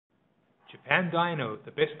Japan Dyno,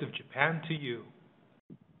 the best of Japan to you.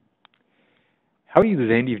 Howdy, this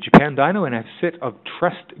is Andy of Japan Dyno, and I have a set of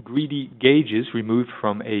trussed GREDDY gauges removed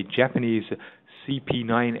from a Japanese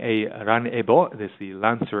CP9A Ran-Ebo. This is the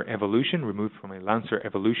Lancer Evolution, removed from a Lancer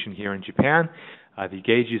Evolution here in Japan. The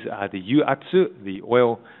gauges are the Yu-Atsu, the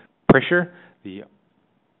oil pressure, the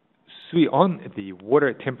Sui-on, the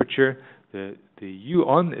water temperature, the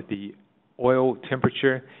Yu-on, the oil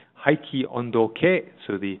temperature, Haiki Ondo Ke,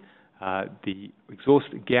 so the exhaust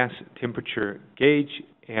gas temperature gauge,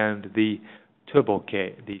 and the turbo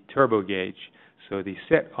Ke, the turbo gauge. So the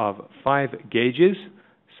set of 5 gauges,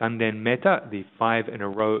 Sanden Meta, the 5 in a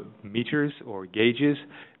row meters or gauges.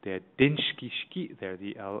 They're Denshiki Shiki, they're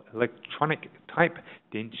the electronic type,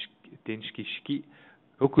 Denshiki Shiki,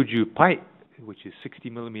 Rokuju Pai, which is 60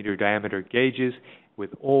 millimeter diameter gauges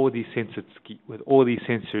with all these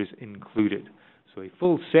sensors included. So a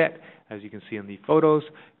full set, as you can see in the photos,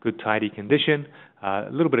 good tidy condition. A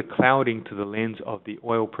little bit of clouding to the lens of the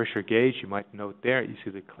oil pressure gauge. You might note there, you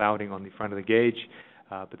see the clouding on the front of the gauge.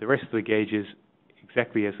 But the rest of the gauges,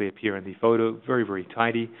 exactly as they appear in the photo, very, very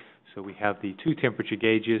tidy. So we have the 2 temperature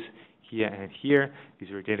gauges here and here.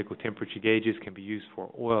 These are identical temperature gauges, can be used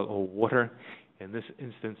for oil or water. In this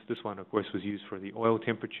instance, this one, of course, was used for the oil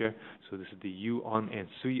temperature. So this is the Yu-on and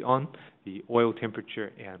Sui-on, the oil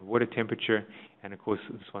temperature and water temperature. And, of course,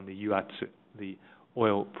 this one, the Yu-atsu, the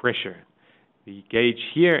oil pressure. The gauge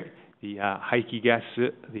here, the Haiki gas,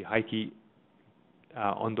 the Haiki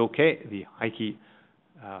Ondoke, the Haiki,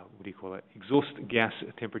 exhaust gas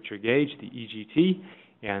temperature gauge, the EGT,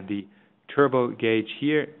 and the turbo gauge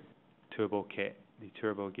here, turbo K, the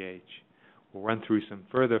turbo gauge. We'll run through some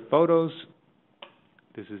further photos.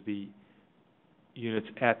 This is the units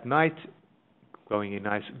at night, glowing a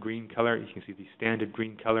nice green color. You can see the standard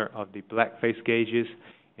green color of the black face gauges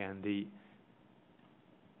and the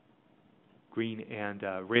green and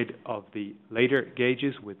red of the later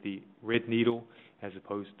gauges with the red needle as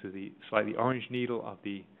opposed to the slightly orange needle of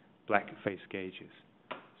the black face gauges.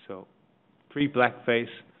 So 3 black face,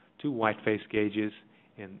 2 white face gauges,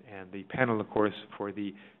 and the panel, of course, for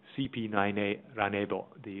the CP9A Ran-Ebo,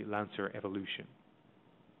 the Lancer Evolution.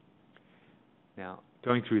 Now,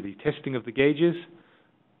 going through the testing of the gauges.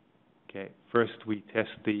 Okay, first we test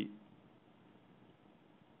the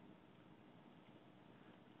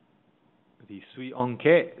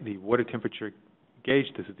Sui-on-ke, the water temperature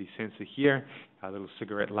gauge. This is the sensor here, our little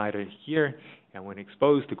cigarette lighter here, and when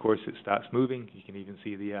exposed, of course, it starts moving. You can even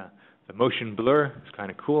see the motion blur. It's kind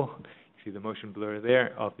of cool. You see the motion blur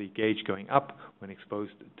there of the gauge going up when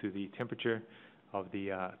exposed to the temperature of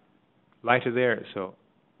the lighter there. So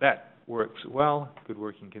that works well, good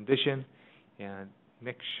working condition. And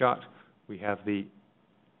next shot, we have the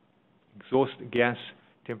exhaust gas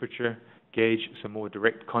temperature gauge, some more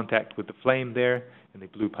direct contact with the flame there in the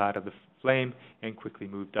blue part of the flame, and quickly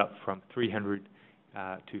moved up from 300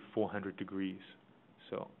 to 400 degrees.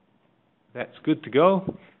 So that's good to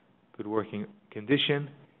go, good working condition.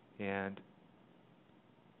 And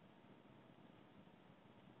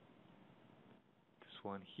this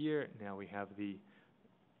one here, now we have the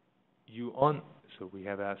Yu-on, so we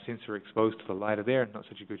have our sensor exposed to the lighter there, not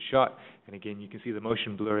such a good shot. And again, you can see the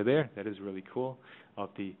motion blur there. That is really cool, of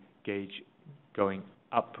the gauge going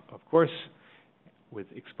up, of course,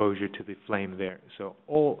 with exposure to the flame there. So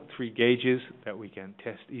all 3 gauges that we can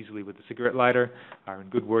test easily with the cigarette lighter are in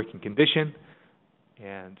good working condition.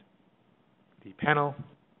 And the panel,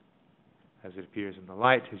 as it appears in the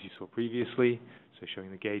light, as you saw previously, so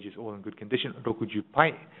showing the gauges all in good condition. Rokuju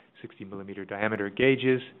Pai, 60 millimeter diameter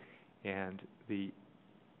gauges. And the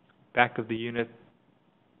back of the unit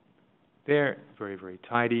there, very, very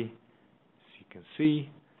tidy, as you can see,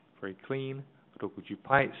 very clean. Rokuju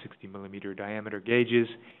Pai, 60 millimeter diameter gauges,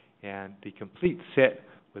 and the complete set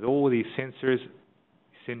with all these sensors,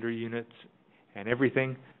 sender units, and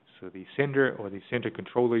everything. So the sender or the center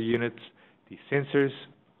controller units, the sensors,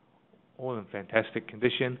 all in fantastic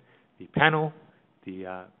condition. The panel,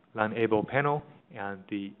 the Ran-Ebo panel, and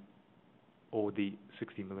all the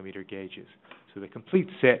 60 millimeter gauges. So the complete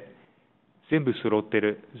set, zenbu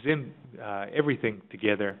sorotteru, everything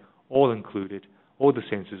together, all included, all the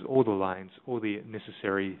sensors, all the lines, all the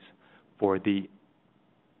necessaries for the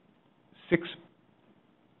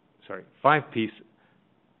 5-piece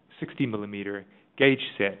 60 millimeter gauge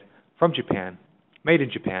set from Japan, made in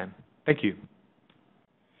Japan. Thank you.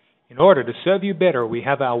 In order to serve you better, we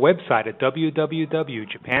have our website at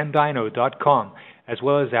www.japandyno.com, as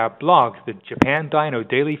well as our blog, the Japan Dyno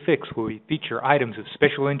Daily Fix, where we feature items of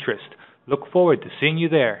special interest. Look forward to seeing you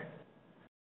there.